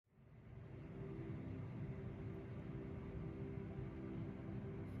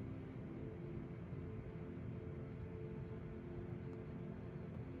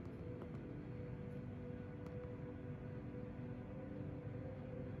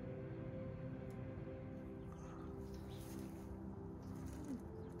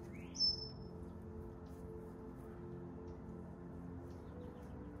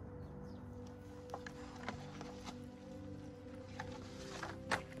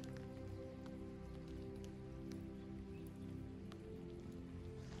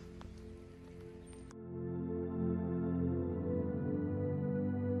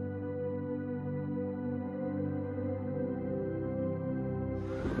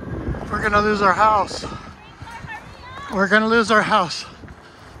We're gonna lose our house. We're gonna lose our house.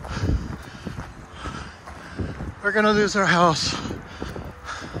 We're gonna lose our house.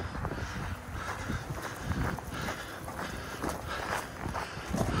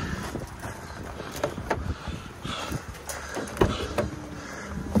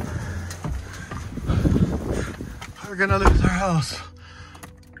 We're gonna lose our house.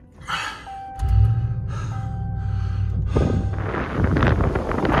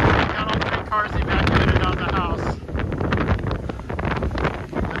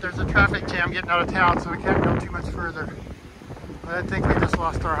 I'm getting out of town, so we can't go too much further. But I think we just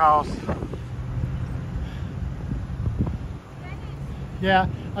lost our house. Yeah,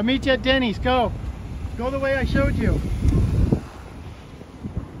 I'll meet you at Denny's. Go. Go the way I showed you.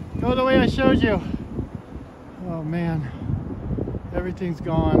 Go the way I showed you. Oh man. Everything's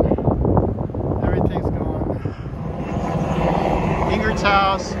gone. Everything's gone. Ingrid's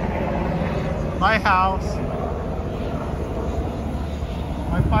house. My house.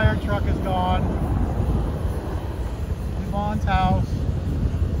 My fire truck is gone. Yvonne's house.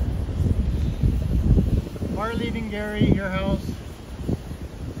 Marlene and Gary, your house.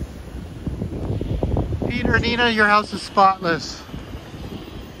 Peter, Nina, your house is spotless.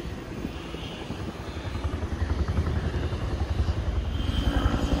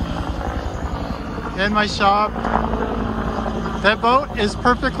 In my shop. That boat is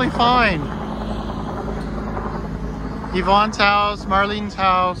perfectly fine. Yvonne's house, Marlene's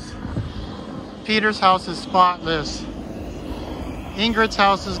house, Peter's house is spotless. Ingrid's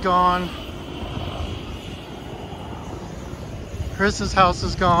house is gone. Chris's house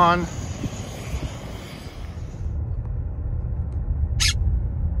is gone.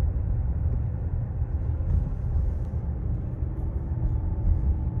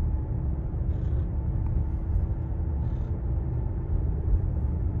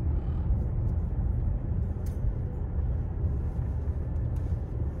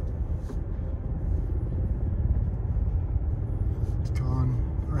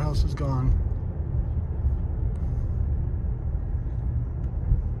 House is gone.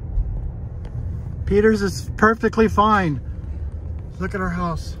 Peter's is perfectly fine. Look at our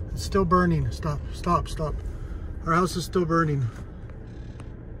house. It's still burning. Stop, stop, stop. Our house is still burning.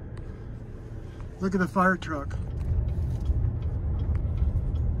 Look at the fire truck.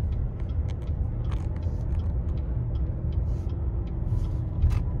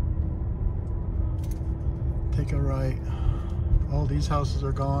 Take a right. All these houses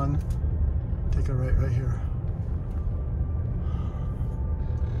are gone. Take a right here.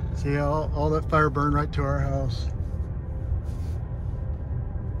 See, all that fire burned right to our house.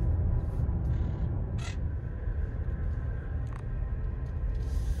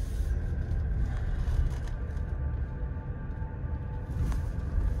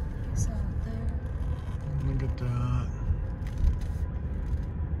 It's out there. Look at that.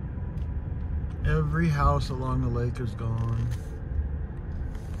 Every house along the lake is gone.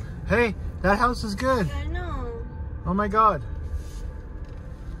 Hey, that house is good. I know. Oh my God.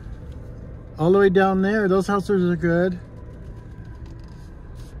 All the way down there, those houses are good.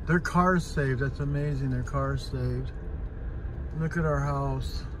 Their cars saved. That's amazing. Their cars saved. Look at our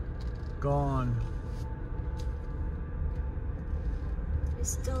house. Gone.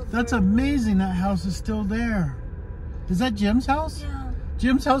 It's still there. That's amazing. That house is still there. Is that Jim's house? Yeah.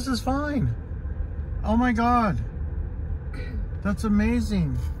 Jim's house is fine. Oh my God. That's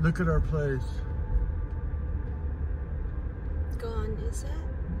amazing. Look at our place. Gone, is it?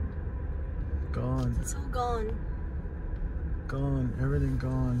 Gone. It's all gone. Gone. Everything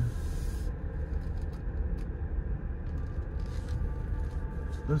gone.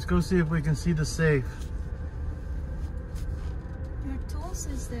 Let's go see if we can see the safe. Your tools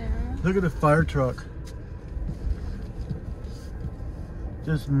is there. Look at the fire truck.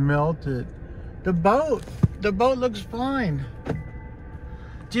 Just melted. The boat looks fine.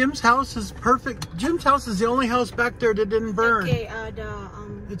 Jim's house is perfect. Jim's house is the only house back there that didn't burn. Okay,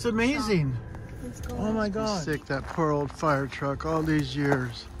 it's amazing. Let's go. Oh my God. Sick, that poor old fire truck all these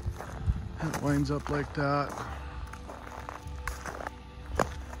years. It winds up like that.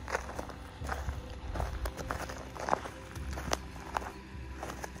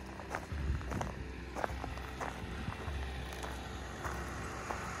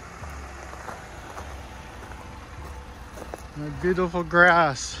 Beautiful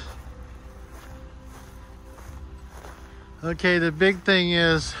grass. Okay, the big thing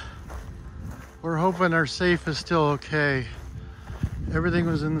is we're hoping our safe is still okay. Everything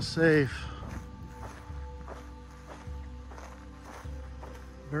was in the safe.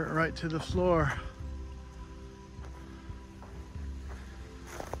 Burnt right to the floor.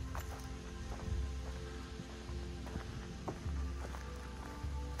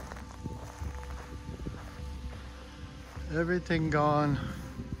 Everything gone.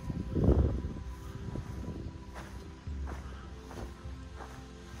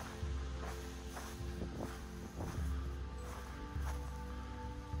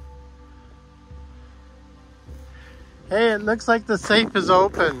 Hey, it looks like the safe is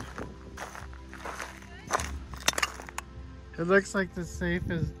open. It looks like the safe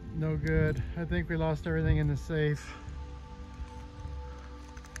is no good. I think we lost everything in the safe.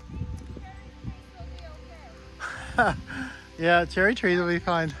 Yeah, cherry trees will be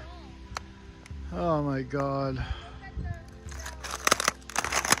fine. Oh my God.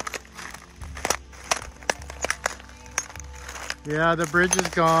 Yeah, the bridge is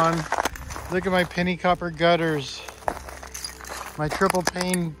gone. Look at my penny copper gutters. My triple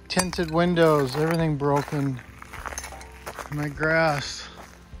pane tinted windows, everything broken. My grass.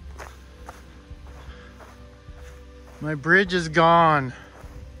 My bridge is gone.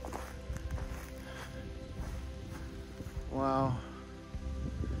 Wow.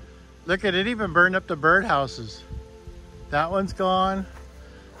 Look at it, even burned up the birdhouses. That one's gone.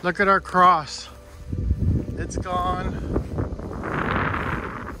 Look at our cross. It's gone.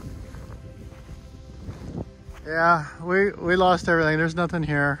 Yeah, we lost everything. There's nothing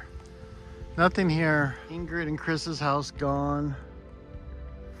here. Nothing here. Ingrid and Chris's house gone.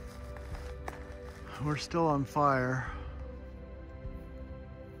 We're still on fire.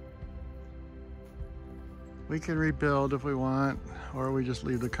 We can rebuild if we want, or we just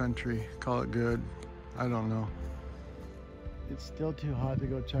leave the country, call it good. I don't know. It's still too hot to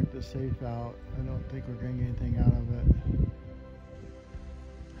go check the safe out. I don't think we're getting anything out of it.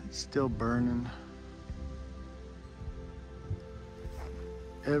 It's still burning.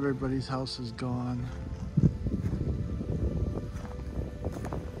 Everybody's house is gone.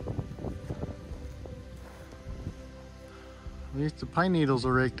 At least the pine needles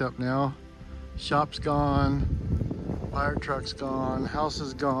are raked up now. Shop's gone. Fire truck's gone. House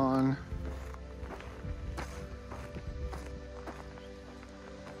is gone.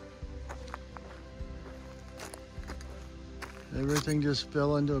 Everything just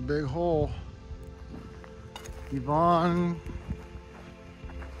fell into a big hole. Yvonne,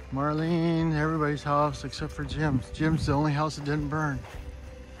 Marlene, everybody's house except for Jim's. Jim's the only house that didn't burn.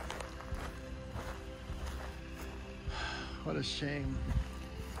 What a shame.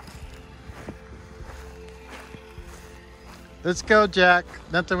 Let's go, Jack.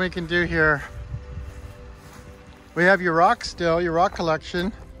 Nothing we can do here. We have your rocks still, your rock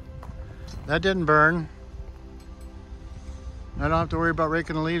collection. That didn't burn. I don't have to worry about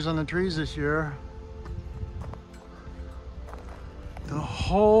raking the leaves on the trees this year. The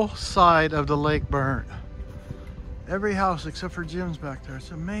whole side of the lake burnt. Every house except for Jim's back there.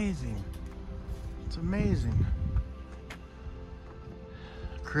 It's amazing. It's amazing.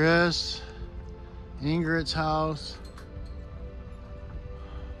 Chris, Ingrid's house.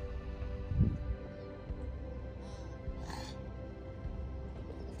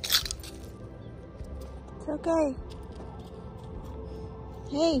 It's okay.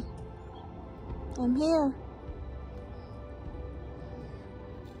 Hey, I'm here.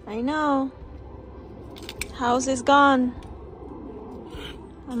 I know. House is gone.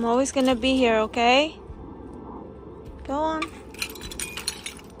 I'm always gonna be here, okay? Go on.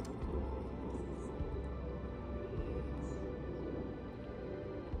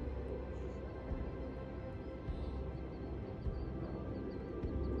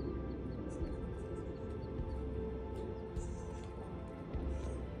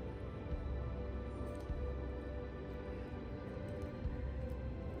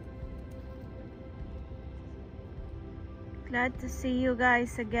 Glad to see you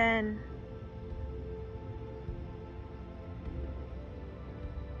guys again.